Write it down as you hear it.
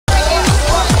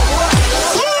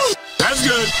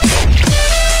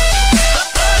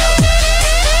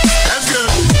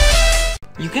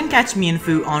catch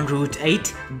Mienfoo on Route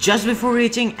 8 just before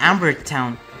reaching Amber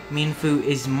Town. Mienfoo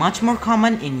is much more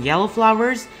common in yellow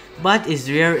flowers but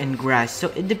is rare in grass, so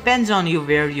it depends on you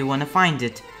where you wanna find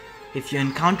it. If you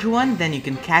encounter one, then you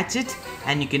can catch it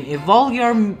and you can evolve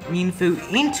your Mienfoo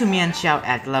into Mienshao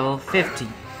at level 50.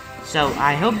 So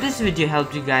I hope this video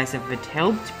helped you guys. If it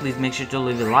helped, please make sure to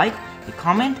leave a like, a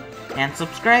comment, and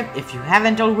subscribe if you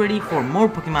haven't already for more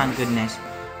Pokemon goodness.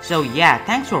 So yeah,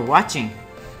 thanks for watching.